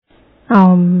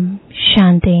ओम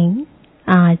शांति।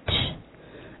 आज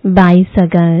 22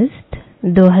 अगस्त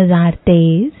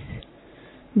 2023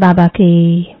 बाबा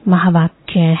के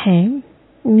महावाक्य हैं।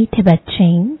 मीठे बच्चे,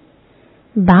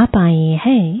 बाप आए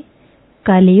हैं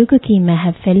कलयुग की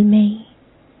महफिल में।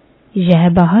 यह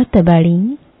बहुत बड़ी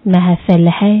महफिल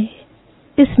है।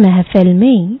 इस महफिल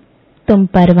में तुम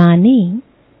परवाने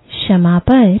क्षमा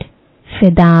पर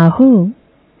फिदा हो,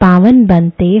 पावन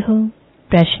बनते हो।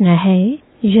 प्रश्न है,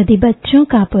 यदि बच्चों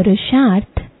का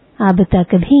पुरुषार्थ अब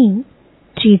तक भी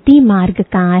चीटी मार्ग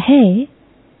का है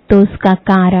तो उसका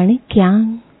कारण क्या?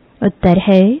 उत्तर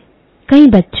है, कई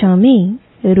बच्चों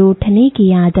में रूठने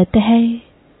की आदत है।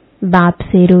 बाप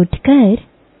से रूठकर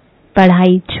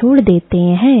पढ़ाई छोड़ देते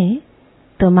हैं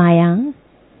तो माया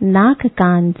नाक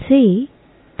कान से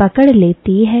पकड़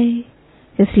लेती है,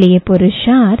 इसलिए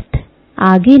पुरुषार्थ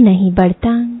आगे नहीं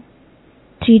बढ़ता,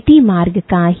 चीटी मार्ग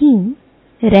का ही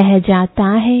रह जाता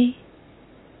है।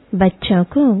 बच्चों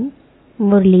को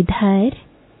मुरलीधर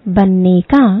बनने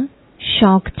का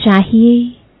शौक चाहिए।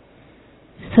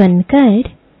 सुनकर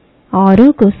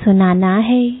औरों को सुनाना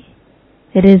है,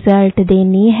 रिजल्ट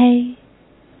देनी है।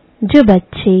 जो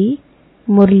बच्चे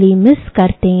मुरली मिस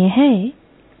करते हैं,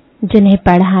 जिन्हें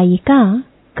पढ़ाई का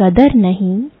कदर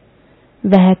नहीं,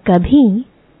 वह कभी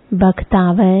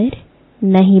बख्तावर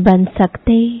नहीं बन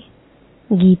सकते।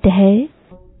 गीत है,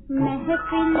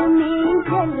 महफिल में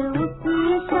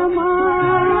जलती शमा,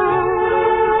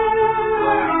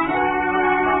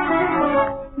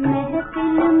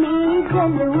 महफिल में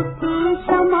जलती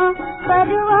शमा,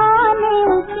 परवाने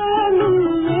के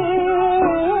लिए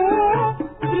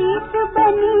प्रीत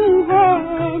बनी है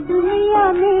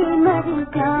दुनिया में मर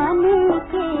जाने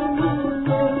के लिए।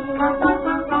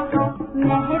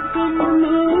 महफिल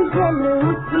में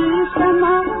जलती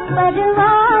शमा,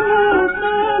 परवाने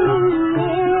के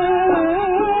लिए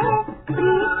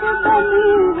प्रीत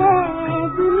बनी है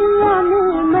दुनिया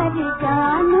में मर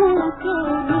जाने के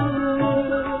लिए।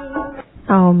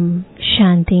 ओम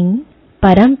शांति।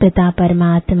 परम पिता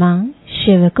परमात्मा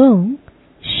शिव को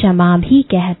क्षमा भी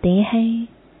कहते हैं।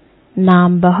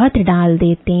 नाम बहुत डाल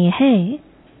देते हैं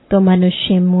तो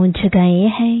मनुष्य मूझ गए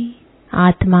हैं।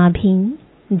 आत्मा भी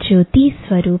ज्योति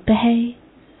स्वरूप है।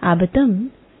 अब तुम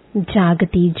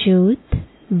जागती ज्योत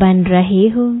बन रहे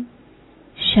हो।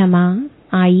 क्षमा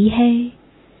आई है।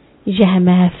 यह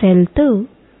महफिल तो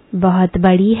बहुत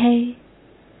बड़ी है।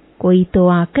 कोई तो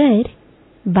आकर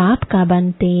बाप का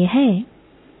बनते हैं,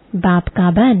 बाप का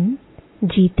बन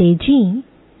जीते जी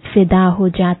फिदा हो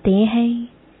जाते हैं।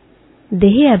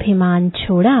 देह अभिमान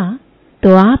छोड़ा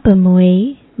तो आप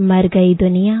मोए मर गई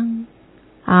दुनिया।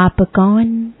 आप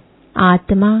कौन?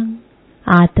 आत्मा।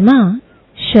 आत्मा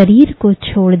शरीर को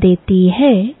छोड़ देती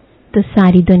है तो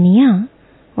सारी दुनिया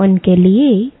उनके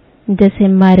लिए जैसे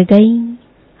मर गई।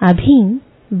 अभी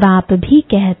बाप भी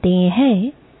कहते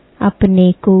हैं,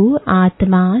 अपने को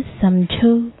आत्मा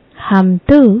समझो। हम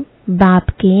तो बाप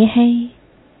के हैं।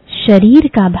 शरीर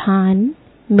का भान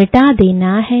मिटा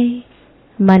देना है।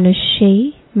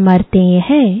 मनुष्य मरते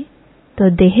हैं तो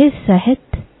देह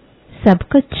सहित सब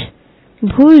कुछ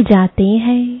भूल जाते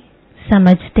हैं।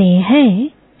 समझते हैं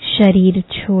शरीर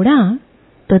छोड़ा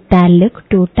तो ताल्लुक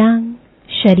टूटा।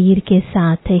 शरीर के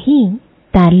साथ ही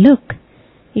ताल्लुक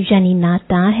यानी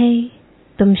नाता है।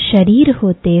 तुम शरीर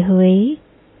होते हुए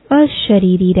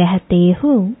अशरीरी रहते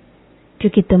हो,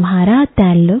 क्योंकि तुम्हारा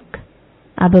ताल्लुक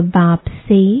अब बाप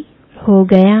से हो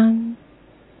गया।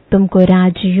 तुमको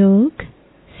राजयोग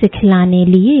सिखलाने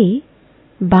लिए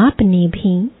बाप ने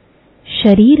भी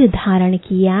शरीर धारण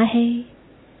किया है।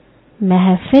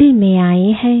 महफिल में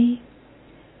आए हैं।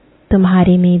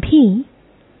 तुम्हारे में भी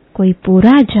कोई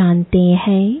पूरा जानते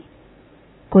हैं,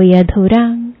 कोई अधूरा,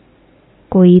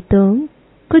 कोई तो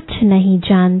कुछ नहीं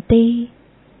जानते।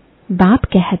 बाप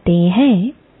कहते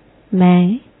हैं,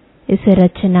 मैं इस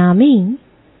रचना में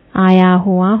आया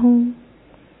हुआ हूँ।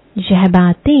 यह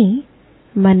बातें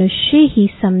मनुष्य ही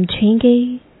समझेंगे।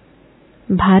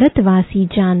 भारतवासी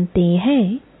जानते हैं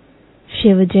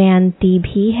शिव जयंती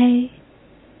भी है।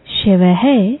 शिव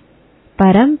है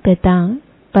परम पिता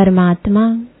परमात्मा,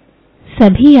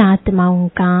 सभी आत्माओं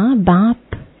का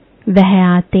बाप। वह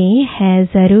आते हैं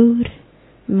जरूर।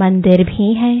 मंदिर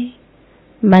भी है।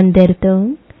 मंदिर तो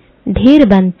ढेर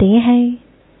बनते हैं।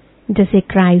 जैसे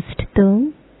क्राइस्ट तो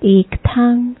एक था,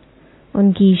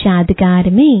 उनकी यादगार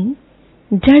में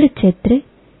जड़ चित्र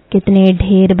कितने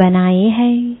ढेर बनाए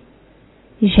हैं।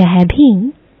 यह भी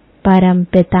परम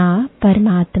पिता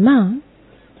परमात्मा,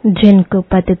 जिनको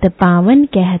पतित पावन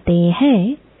कहते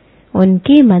हैं,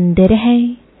 उनके मंदिर है।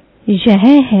 यह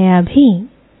है अभी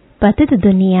पतित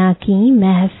दुनिया की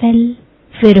महफिल।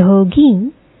 फिर होगी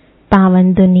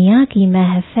पावन दुनिया की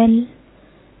महफिल,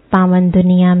 पावन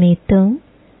दुनिया में तो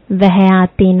वह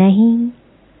आते नहीं।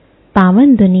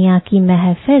 पावन दुनिया की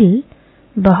महफिल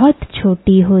बहुत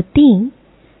छोटी होती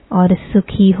और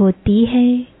सुखी होती है,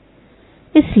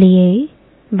 इसलिए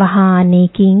वहां आने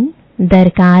की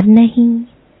दरकार नहीं।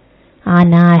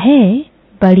 आना है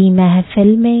बड़ी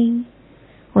महफिल में,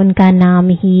 उनका नाम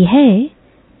ही है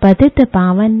पतित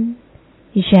पावन।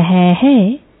 यह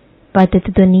है पतित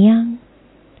दुनिया,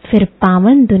 फिर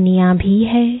पावन दुनिया भी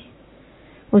है।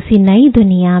 उसी नई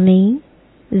दुनिया में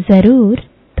जरूर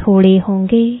थोड़े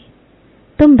होंगे।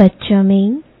 तुम बच्चों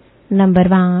में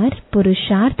नंबरवार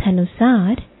पुरुषार्थ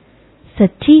अनुसार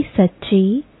सच्ची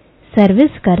सच्ची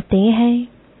सर्विस करते हैं।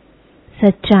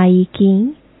 सच्चाई की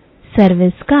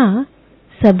सर्विस का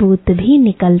सबूत भी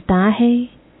निकलता है।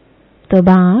 तो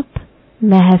बाप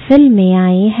महफिल में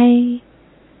आए हैं,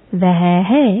 वह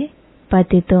है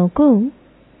पतितों को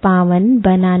पावन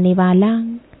बनाने वाला।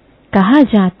 कहा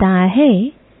जाता है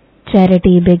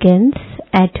charity begins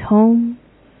at home.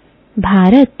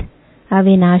 Bharat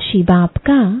अविनाशी बाप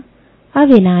का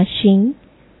अविनाशी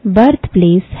बर्थ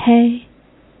प्लेस है।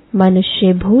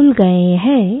 मनुष्य भूल गए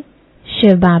हैं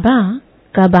शिव बाबा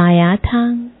कब आया था।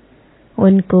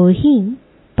 उनको ही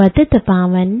पतित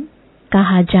पावन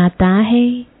कहा जाता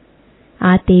है।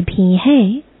 आते भी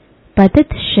हैं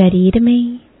पतित शरीर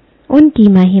में। उनकी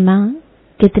महिमा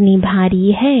कितनी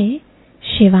भारी है।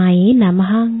 शिवाय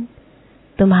नमः।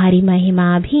 तुम्हारी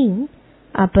महिमा भी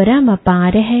अपरम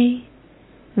अपार है।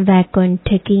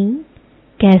 वैकुंठ की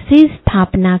कैसे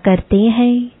स्थापना करते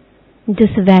हैं।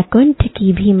 जिस वैकुंठ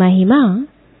की भी महिमा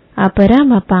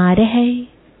अपरम अपार है,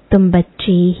 तुम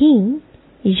बच्चे ही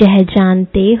यह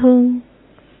जानते हो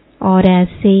और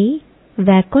ऐसे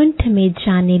वैकुंठ में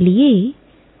जाने लिए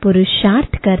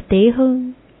पुरुषार्थ करते हो।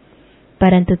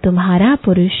 परंतु तुम्हारा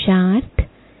पुरुषार्थ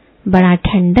बड़ा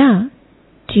ठंडा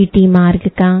चीटी मार्ग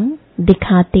का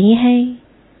दिखाते हैं।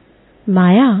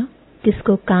 माया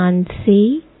किसको कान से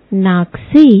नाक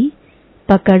से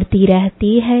पकड़ती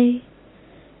रहती है,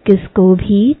 किसको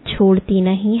भी छोड़ती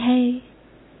नहीं है।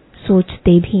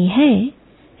 सोचते भी हैं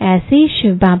ऐसे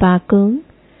शिव बाबा को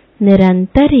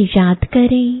निरंतर याद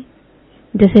करें।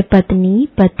 जैसे पत्नी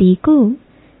पति को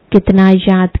कितना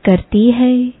याद करती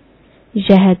है।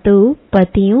 यह तो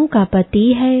पतियों का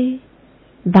पति है,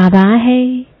 बाबा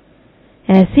है।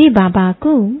 ऐसे बाबा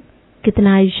को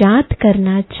कितना याद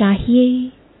करना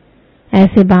चाहिए।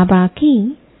 ऐसे बाबा की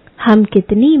हम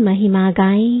कितनी महिमा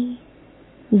गाएं।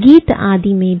 गीत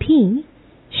आदि में भी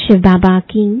शिव बाबा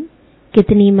की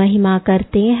कितनी महिमा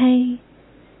करते हैं।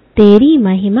 तेरी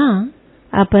महिमा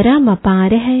अपरम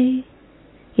अपार है।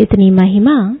 इतनी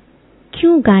महिमा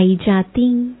क्यों गाई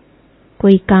जाती?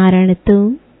 कोई कारण तो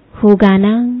होगा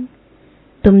ना।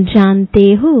 तुम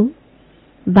जानते हो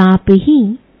बाप ही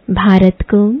भारत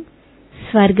को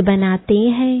स्वर्ग बनाते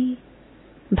हैं।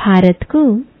 भारत को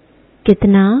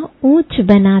कितना ऊंच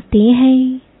बनाते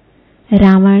हैं।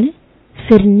 रावण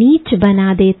फिर नीच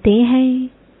बना देते हैं।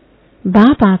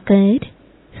 बाप आकर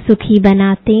सुखी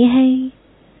बनाते हैं।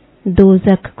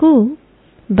 दोजख को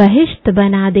बहिष्ट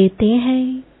बना देते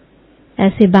हैं।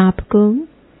 ऐसे बाप को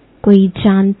कोई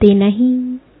जानते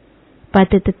नहीं।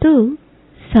 पतित तो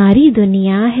सारी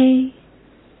दुनिया है।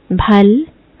 भल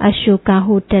अशोका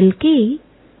होटल के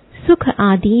सुख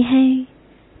आदि हैं,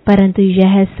 परंतु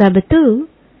यह सब तो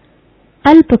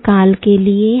अल्पकाल के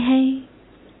लिए है।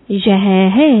 यह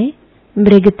है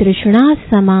मृग तृष्णा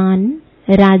समान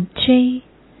राज्य।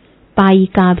 पाई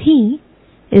का भी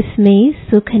इसमें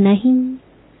सुख नहीं,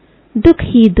 दुख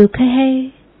ही दुख है।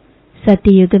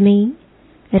 सतयुग में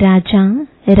राजा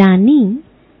रानी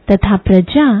तथा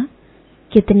प्रजा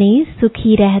कितने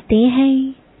सुखी रहते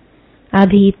हैं।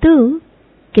 अभी तो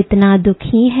कितना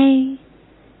दुखी है।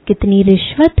 कितनी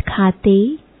रिश्वत खाते,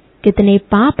 कितने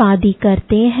पाप आदि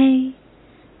करते हैं।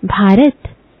 भारत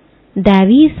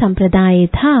दैवी संप्रदाय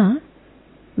था।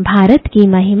 भारत की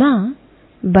महिमा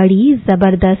बड़ी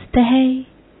जबरदस्त है,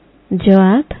 जो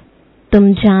अब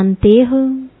तुम जानते हो।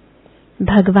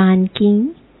 भगवान की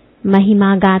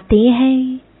महिमा गाते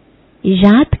हैं,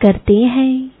 याद करते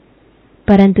हैं,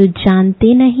 परंतु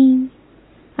जानते नहीं।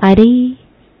 अरे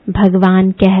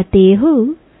भगवान कहते हो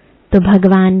तो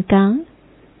भगवान का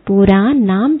पूरा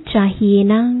नाम चाहिए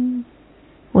ना।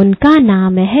 उनका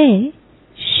नाम है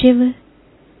शिव।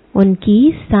 उनकी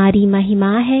सारी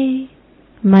महिमा है।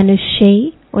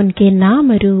 मनुष्य उनके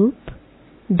नाम रूप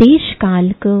देश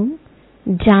काल को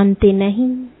जानते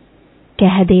नहीं।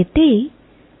 कह देते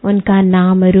उनका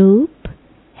नाम रूप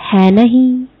है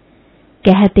नहीं।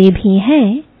 कहते भी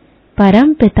हैं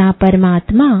परम पिता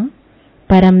परमात्मा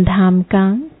परम धाम का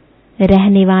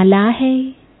रहने वाला है।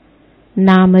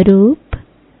 नाम रूप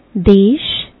देश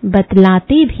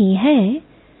बतलाते भी हैं,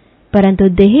 परंतु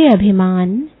देह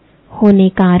अभिमान होने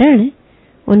कारण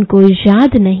उनको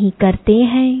याद नहीं करते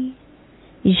हैं।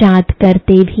 याद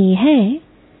करते भी हैं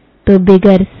तो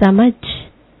बिगर समझ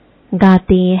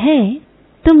गाते हैं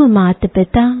तुम मात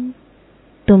पिता।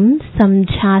 तुम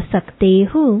समझा सकते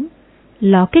हो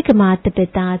लौकिक मात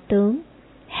पिता तो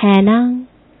है ना,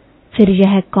 फिर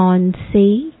यह कौन से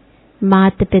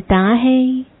मात पिता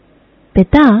है?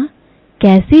 पिता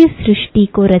कैसे सृष्टि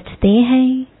को रचते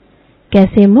हैं,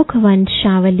 कैसे मुख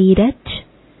वंशावली रच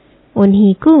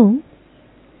उन्हीं को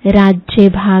राज्य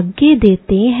भाग्य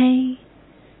देते हैं।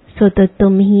 सो तो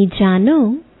तुम ही जानो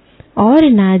और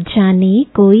ना जाने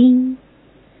कोई।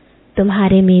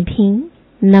 तुम्हारे में भी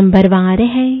नंबरवार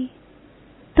है।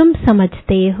 तुम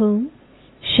समझते हो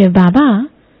शिव बाबा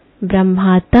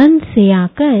ब्रह्मा तन से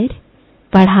आकर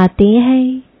पढ़ाते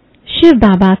हैं। शिव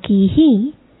बाबा की ही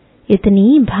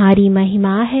इतनी भारी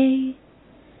महिमा है।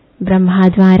 ब्रह्मा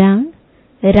द्वारा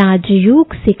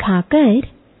राजयोग सिखाकर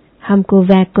हमको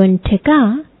वैकुंठ का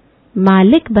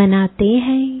मालिक बनाते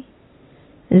हैं।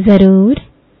 जरूर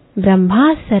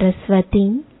ब्रह्मा सरस्वती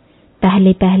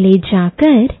पहले पहले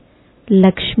जाकर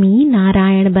लक्ष्मी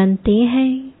नारायण बनते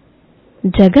हैं।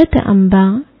 जगत अम्बा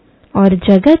और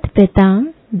जगत पिता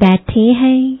बैठे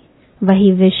हैं,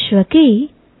 वही विश्व के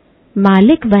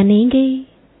मालिक बनेंगे।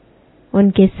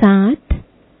 उनके साथ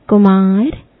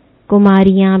कुमार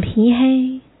कुमारियां भी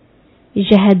हैं।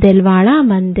 यह दिलवाड़ा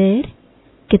मंदिर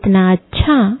कितना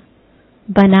अच्छा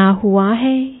बना हुआ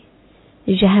है।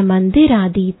 यह मंदिर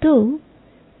आदि तो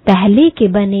पहले के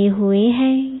बने हुए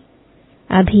हैं,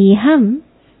 अभी हम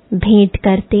भेंट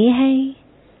करते हैं।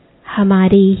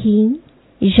 हमारे ही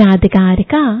यादगार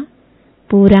का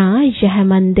पूरा यह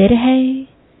मंदिर है।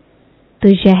 तो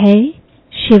यह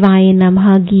शिवाय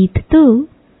नमः गीत तो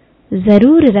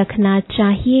जरूर रखना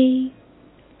चाहिए।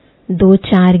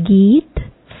 2-4 गीत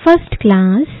फर्स्ट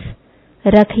क्लास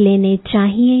रख लेने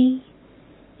चाहिए।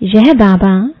 यह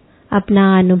बाबा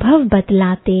अपना अनुभव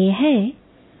बतलाते हैं।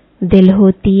 दिल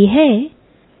होती है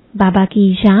बाबा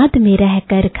की याद में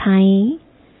रहकर खाएं,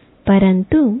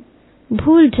 परंतु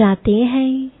भूल जाते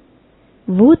हैं।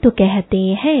 वो तो कहते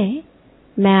हैं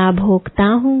मैं अभोक्ता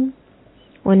हूँ।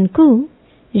 उनको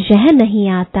यह नहीं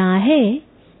आता है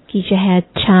कि यह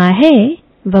अच्छा है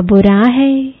व बुरा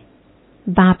है।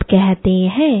 बाप कहते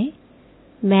हैं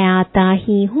मैं आता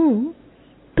ही हूँ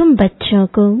तुम बच्चों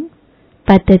को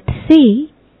पतित से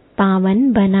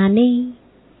पावन बनाने,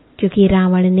 क्योंकि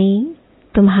रावण ने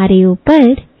तुम्हारे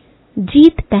ऊपर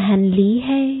जीत पहन ली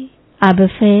है। अब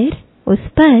फिर उस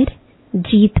पर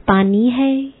जीत पानी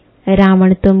है।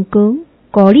 रावण तुमको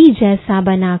कौड़ी जैसा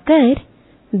बनाकर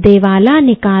देवाला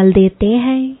निकाल देते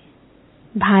हैं।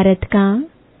 भारत का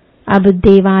अब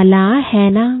देवाला है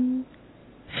ना,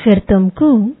 फिर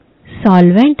तुमको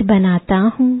सॉल्वेंट बनाता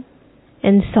हूँ।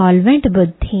 इंसॉल्वेंट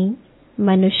बुद्धि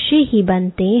मनुष्य ही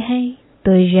बनते हैं।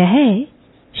 तो यह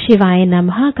शिवाय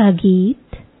नमः का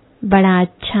गीत बड़ा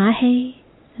अच्छा है।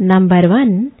 नंबर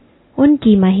 1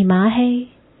 उनकी महिमा है,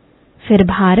 फिर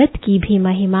भारत की भी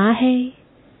महिमा है।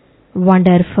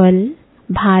 वंडरफुल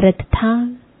भारत था,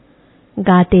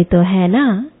 गाते तो है ना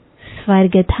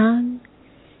स्वर्ग था।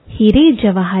 हीरे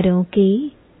जवाहरों के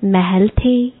महल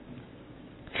थे,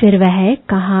 फिर वह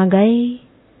कहाँ गए?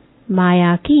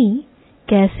 माया की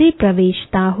कैसे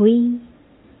प्रवेशता हुई?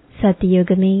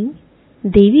 सतयुग में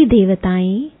देवी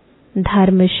देवताएं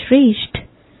धर्म श्रेष्ठ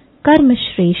कर्म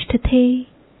श्रेष्ठ थे।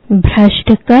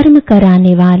 भ्रष्ट कर्म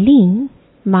कराने वाली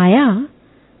माया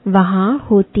वहाँ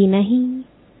होती नहीं,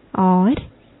 और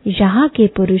यहाँ के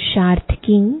पुरुषार्थ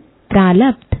की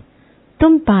प्रारब्ध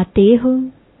तुम पाते हो।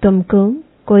 तुमको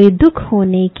कोई दुख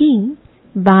होने की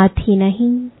बात ही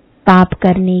नहीं, पाप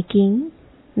करने की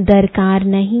दरकार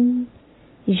नहीं।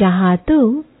 यहाँ तो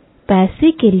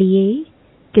पैसे के लिए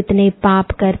कितने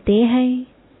पाप करते हैं,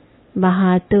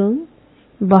 वहाँ तो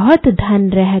बहुत धन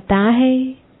रहता है।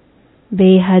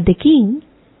 बेहद की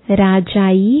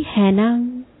राजाई है ना।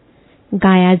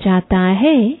 गाया जाता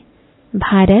है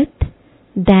भारत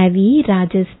दैवी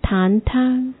राजस्थान था।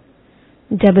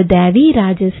 जब दैवी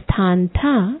राजस्थान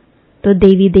था तो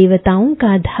देवी देवताओं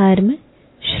का धर्म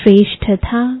श्रेष्ठ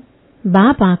था।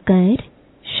 बाप आकर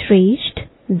श्रेष्ठ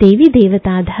देवी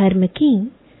देवता धर्म की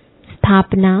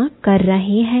स्थापना कर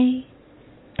रहे हैं।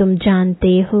 तुम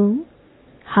जानते हो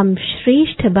हम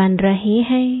श्रेष्ठ बन रहे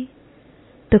हैं,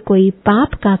 तो कोई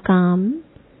पाप का काम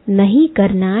नहीं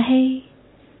करना है।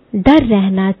 डर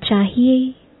रहना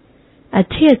चाहिए।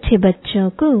 अच्छे अच्छे बच्चों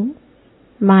को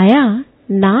माया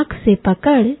नाक से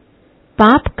पकड़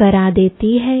पाप करा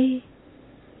देती है।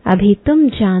 अभी तुम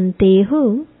जानते हो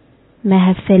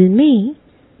महफिल में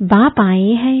बाप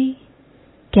आए हैं,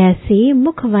 कैसे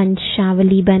मुख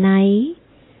वंशावली बनाए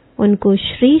उनको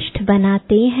श्रेष्ठ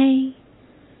बनाते हैं।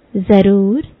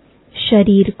 जरूर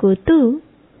शरीर को तो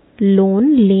लोन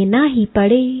लेना ही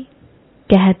पड़े।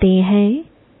 कहते हैं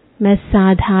मैं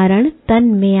साधारण तन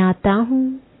में आता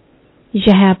हूँ।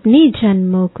 यह अपने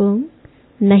जन्मों को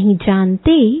नहीं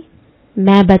जानते,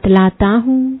 मैं बतलाता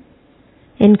हूँ।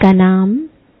 इनका नाम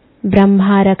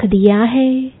ब्रह्मा रख दिया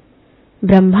है।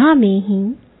 ब्रह्मा में ही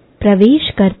प्रवेश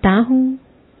करता हूँ,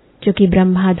 जो कि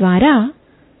ब्रह्मा द्वारा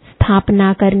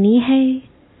स्थापना करनी है।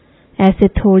 ऐसे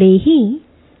थोड़े ही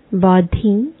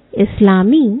बौद्धि,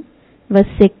 इस्लामी व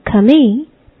सिख में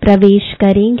प्रवेश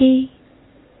करेंगे।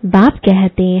 बाप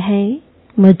कहते हैं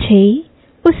मुझे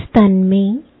उस तन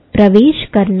में प्रवेश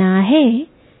करना है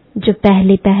जो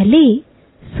पहले पहले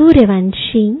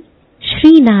सूर्यवंशी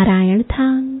श्री नारायण था,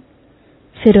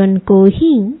 फिर उनको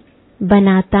ही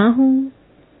बनाता हूँ।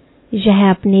 यह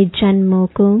अपने जन्मों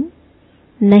को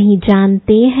नहीं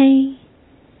जानते हैं।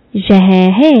 यह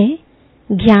है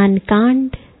ज्ञान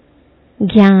कांड।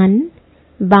 ज्ञान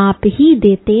बाप ही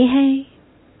देते हैं,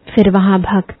 फिर वहाँ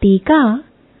भक्ति का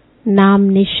नाम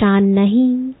निशान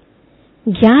नहीं।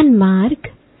 ज्ञान मार्ग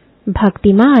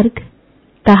भक्ति मार्ग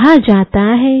कहा जाता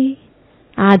है।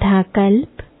 आधा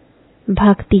कल्प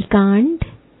भक्ति कांड,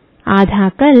 आधा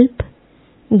कल्प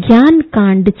ज्ञान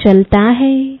कांड चलता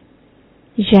है।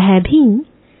 यह भी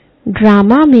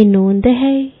ड्रामा में नोंद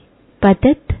है।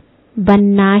 पतित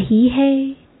बनना ही है।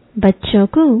 बच्चों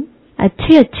को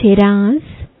अच्छे अच्छे राज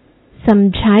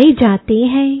समझाए जाते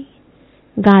हैं,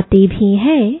 गाते भी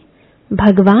हैं।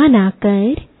 भगवान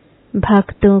आकर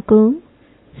भक्तों को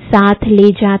साथ ले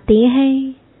जाते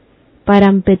हैं।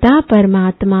 परमपिता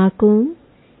परमात्मा को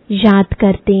याद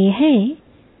करते हैं,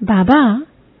 बाबा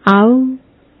आओ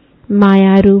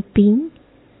माया रूपी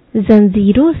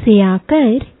जंजीरों से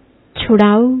आकर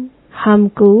छुड़ाओ,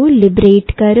 हमको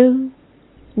लिबरेट करो।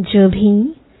 जो भी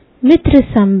मित्र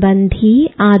संबंधी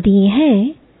आदि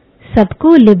हैं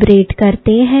सबको लिबरेट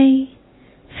करते हैं।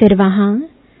 फिर वहाँ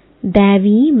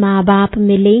दैवी माँ बाप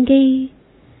मिलेंगे।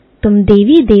 तुम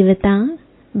देवी देवता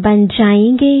बन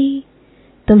जाएंगे।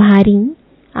 तुम्हारी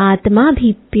आत्मा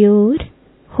भी प्योर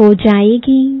हो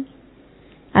जाएगी।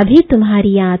 अभी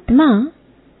तुम्हारी आत्मा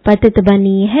पतित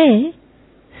बनी है,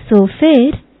 सो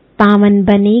फिर पावन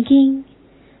बनेगी।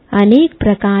 अनेक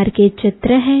प्रकार के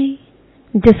चित्र हैं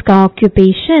जिसका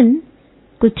ऑक्यूपेशन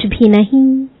कुछ भी नहीं।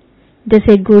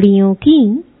 जैसे गुड़ियों की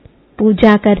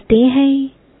पूजा करते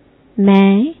हैं।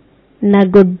 मैं न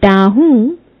गुड्डा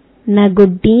हूँ न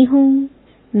गुड्डी हूँ,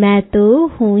 मैं तो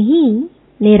हूँ ही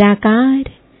निराकार।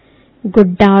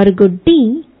 गुड्डा और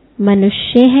गुड्डी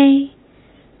मनुष्य है,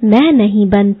 मैं नहीं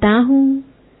बनता हूँ।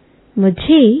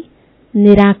 मुझे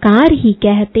निराकार ही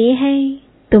कहते हैं।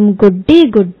 तुम गुड्डे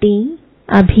गुड्डी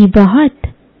अभी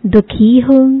बहुत दुखी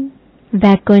हो।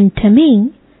 वैकुंठ में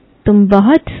तुम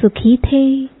बहुत सुखी थे।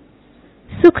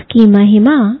 सुख की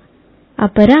महिमा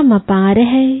अपरम अपार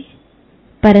है,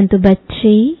 परंतु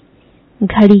बच्चे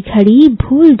घड़ी घड़ी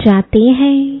भूल जाते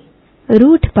हैं,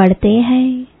 रूठ पड़ते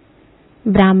हैं।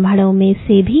 ब्राह्मणों में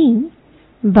से भी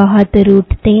बहुत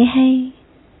रूठते हैं।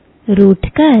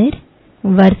 रूठकर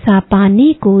वर्षा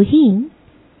पाने को ही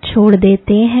छोड़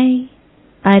देते हैं।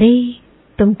 अरे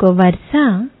तुमको वर्षा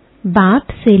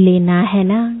बाप से लेना है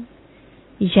ना।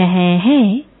 यह है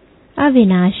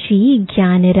अविनाशी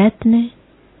ज्ञान रत्न।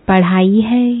 पढ़ाई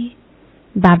है।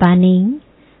 बाबा ने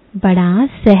बड़ा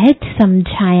सहज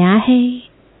समझाया है।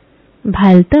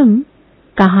 भल तुम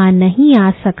कहाँ नहीं आ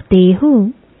सकते हो।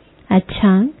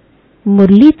 अच्छा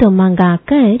मुरली तो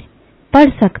मंगाकर पढ़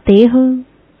सकते हो,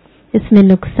 इसमें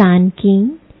नुकसान की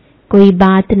कोई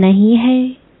बात नहीं है।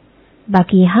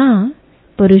 बाकी हाँ,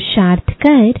 पुरुषार्थ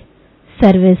कर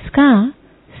सर्विस का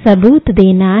सबूत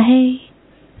देना है।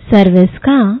 सर्विस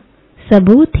का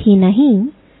सबूत ही नहीं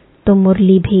तो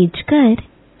मुरली भेजकर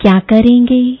क्या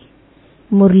करेंगे।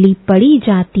 मुरली पड़ी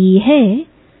जाती है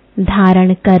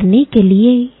धारण करने के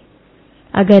लिए।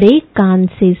 अगर एक कान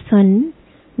से सुन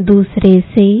दूसरे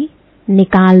से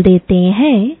निकाल देते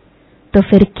हैं तो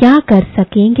फिर क्या कर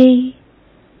सकेंगे।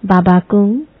 बाबा को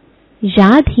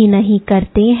याद ही नहीं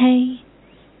करते हैं।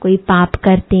 कोई पाप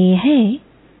करते हैं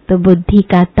तो बुद्धि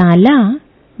का ताला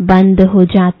बंद हो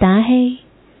जाता है।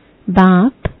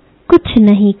 बाप कुछ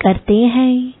नहीं करते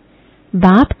हैं।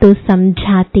 बाप तो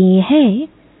समझाते हैं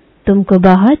तुमको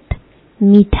बहुत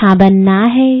मीठा बनना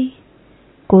है,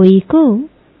 कोई को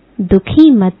दुखी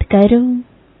मत करो।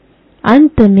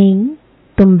 अंत में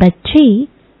तुम बच्चे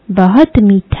बहुत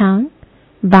मीठा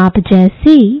बाप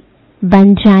जैसे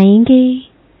बन जाएंगे।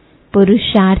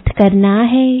 पुरुषार्थ करना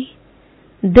है।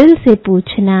 दिल से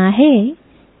पूछना है,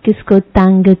 किसको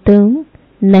तंग तुम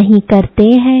नहीं करते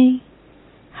हैं?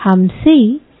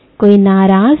 हमसे कोई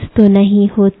नाराज तो नहीं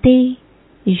होते?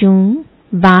 यूं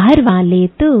बाहर वाले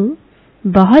तो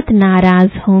बहुत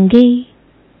नाराज होंगे।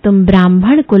 तुम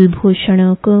ब्राह्मण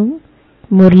कुलभूषणों को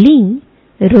मुरली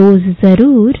रोज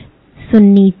जरूर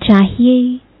सुननी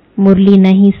चाहिए। मुरली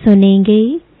नहीं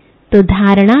सुनेंगे तो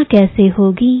धारणा कैसे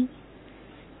होगी?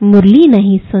 मुरली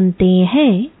नहीं सुनते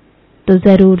हैं तो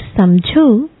जरूर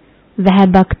समझो वह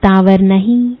बख्तावर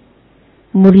नहीं।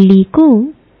 मुरली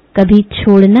को कभी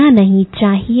छोड़ना नहीं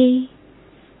चाहिए।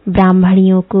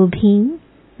 ब्राह्मणियों को भी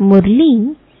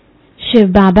मुरली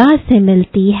शिव बाबा से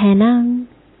मिलती है ना,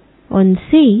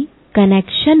 उनसे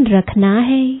कनेक्शन रखना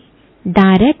है।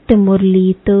 डायरेक्ट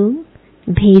मुरली तो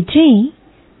भेजें,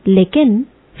 लेकिन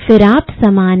फिर आप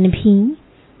समान भी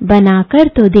बनाकर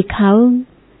तो दिखाओ।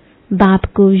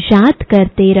 बाप को याद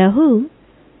करते रहो,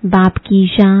 बाप की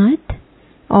याद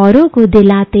औरों को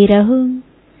दिलाते रहो।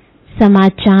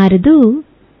 समाचार दो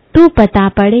तो पता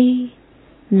पड़े,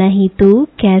 नहीं तो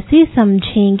कैसे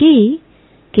समझेंगे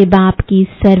कि बाप की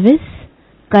सर्विस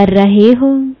कर रहे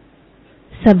हो।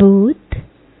 सबूत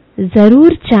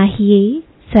जरूर चाहिए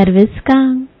सर्विस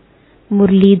का।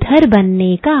 मुरलीधर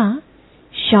बनने का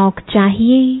शौक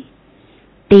चाहिए।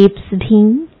 टेप्स भी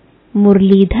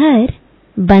मुरलीधर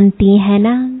बनती है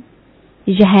ना,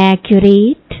 यह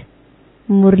एक्यूरेट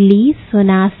मुरली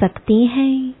सुना सकती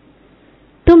हैं।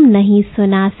 तुम नहीं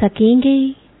सुना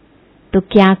सकेंगे तो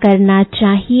क्या करना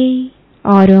चाहिए?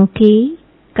 औरों के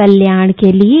कल्याण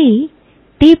के लिए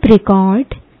टेप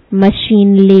रिकॉर्ड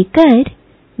मशीन लेकर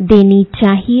देनी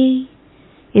चाहिए।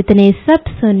 इतने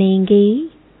सब सुनेंगे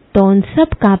तो उन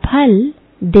सब का फल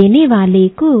देने वाले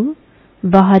को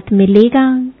बहुत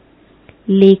मिलेगा।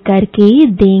 लेकर के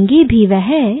देंगे भी वह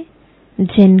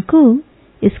जिनको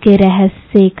इसके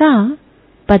रहस्य का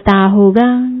पता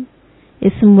होगा।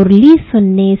 इस मुरली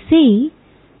सुनने से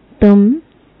तुम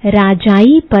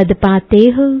राजाई पद पाते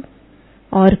हो,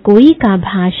 और कोई का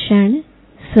भाषण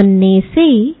सुनने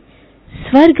से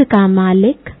स्वर्ग का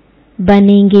मालिक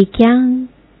बनेंगे क्या?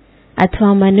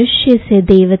 अथवा मनुष्य से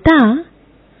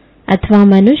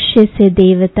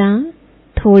देवता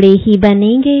थोड़े ही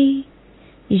बनेंगे।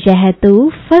 यह तो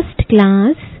फर्स्ट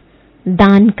क्लास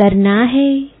दान करना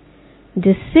है,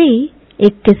 जिससे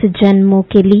 21 जन्मों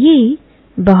के लिए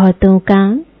बहुतों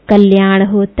का कल्याण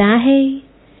होता है।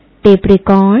 टेप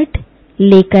रिकॉर्ड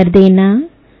लेकर देना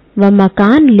व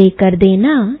मकान लेकर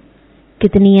देना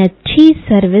कितनी अच्छी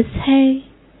सर्विस है।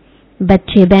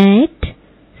 बच्चे बैठ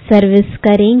सर्विस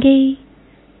करेंगे,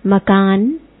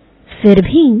 मकान फिर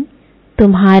भी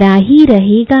तुम्हारा ही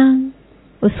रहेगा,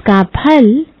 उसका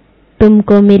फल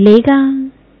तुमको मिलेगा।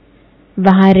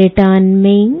 वहां रिटर्न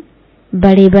में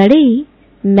बड़े बड़े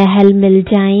महल मिल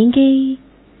जाएंगे।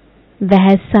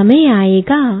 वह समय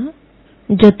आएगा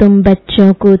जो तुम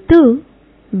बच्चों को तो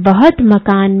बहुत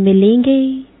मकान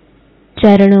मिलेंगे,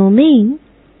 चरणों में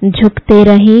झुकते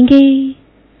रहेंगे।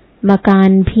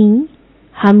 मकान भी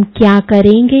हम क्या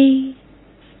करेंगे?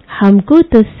 हमको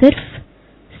तो सिर्फ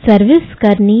सर्विस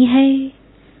करनी है।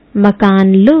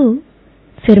 मकान लो,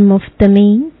 फिर मुफ्त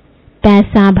में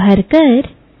पैसा भरकर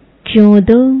क्यों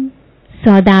दो?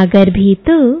 सौदागर भी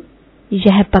तो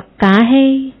यह पक्का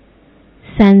है,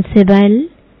 सेंसिबल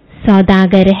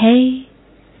सौदागर है।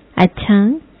 अच्छा,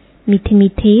 मीठे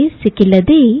मीठे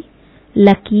सिकिलदे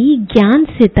लकी ज्ञान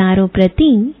सितारों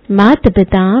प्रति माता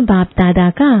पिता बाप दादा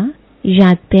का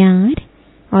याद प्यार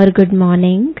और गुड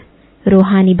मॉर्निंग।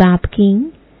 रूहानी बाप की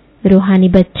रूहानी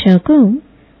बच्चों को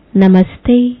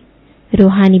नमस्ते।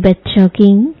 रूहानी बच्चों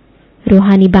की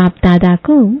रूहानी बाप दादा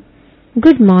को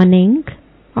गुड मॉर्निंग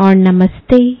और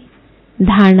नमस्ते।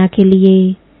 धारणा के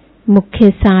लिए मुख्य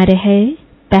सार है।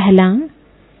 पहला,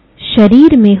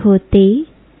 शरीर में होते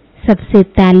सबसे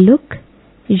ताल्लुक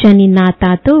यानी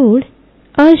नाता तोड़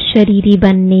अशरीरी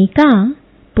बनने का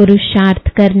पुरुषार्थ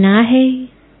करना है।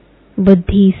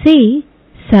 बुद्धि से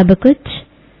सब कुछ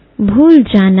भूल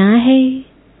जाना है।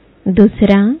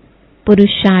 दूसरा,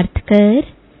 पुरुषार्थ कर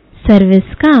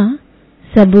सर्विस का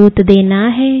सबूत देना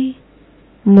है।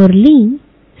 मुरली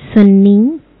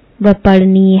सुननी व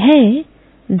पढ़नी है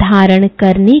धारण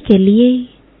करने के लिए।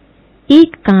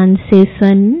 एक कान से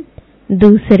सुन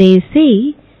दूसरे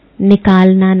से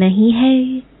निकालना नहीं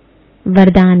है।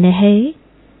 वरदान है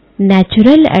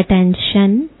नेचुरल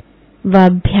अटेंशन व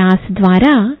अभ्यास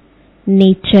द्वारा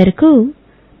नेचर को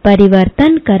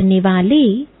परिवर्तन करने वाले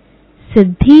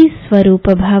सिद्धि स्वरूप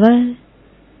भव।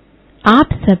 आप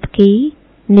सबके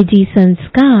निजी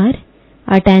संस्कार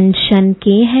अटेंशन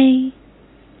के हैं।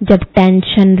 जब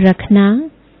टेंशन रखना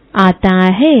आता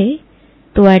है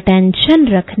तो अटेंशन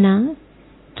रखना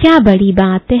क्या बड़ी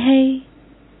बात है।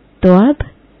 तो अब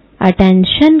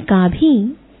अटेंशन का भी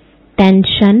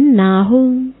टेंशन ना हो,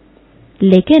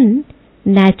 लेकिन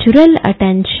नेचुरल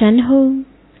अटेंशन हो।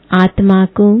 आत्मा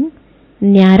को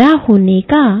न्यारा होने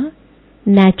का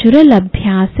नेचुरल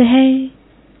अभ्यास है।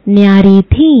 न्यारी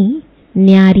थी,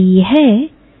 न्यारी है,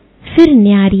 फिर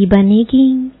न्यारी बनेगी।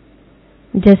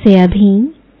 जैसे अभी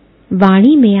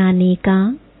वाणी में आने का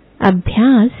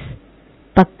अभ्यास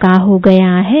पक्का हो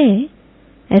गया है,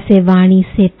 ऐसे वाणी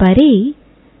से परे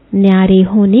न्यारे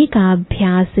होने का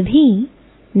अभ्यास भी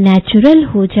नेचुरल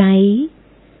हो जाए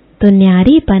तो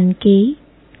न्यारेपन के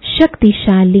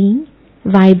शक्तिशाली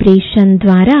वाइब्रेशन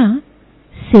द्वारा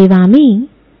सेवा में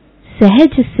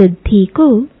सहज सिद्धि को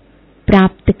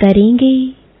प्राप्त करेंगे।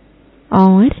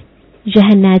 और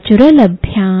यह नेचुरल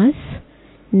अभ्यास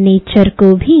नेचर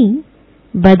को भी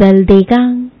बदल देगा।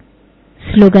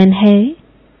 स्लोगन है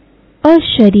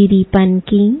अशरीरीपन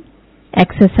की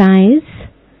एक्सरसाइज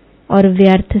और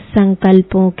व्यर्थ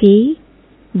संकल्पों के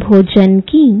भोजन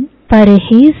की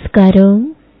परहेज करो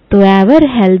तो एवर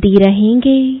हेल्दी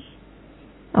रहेंगे।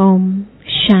 ओम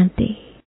शांति।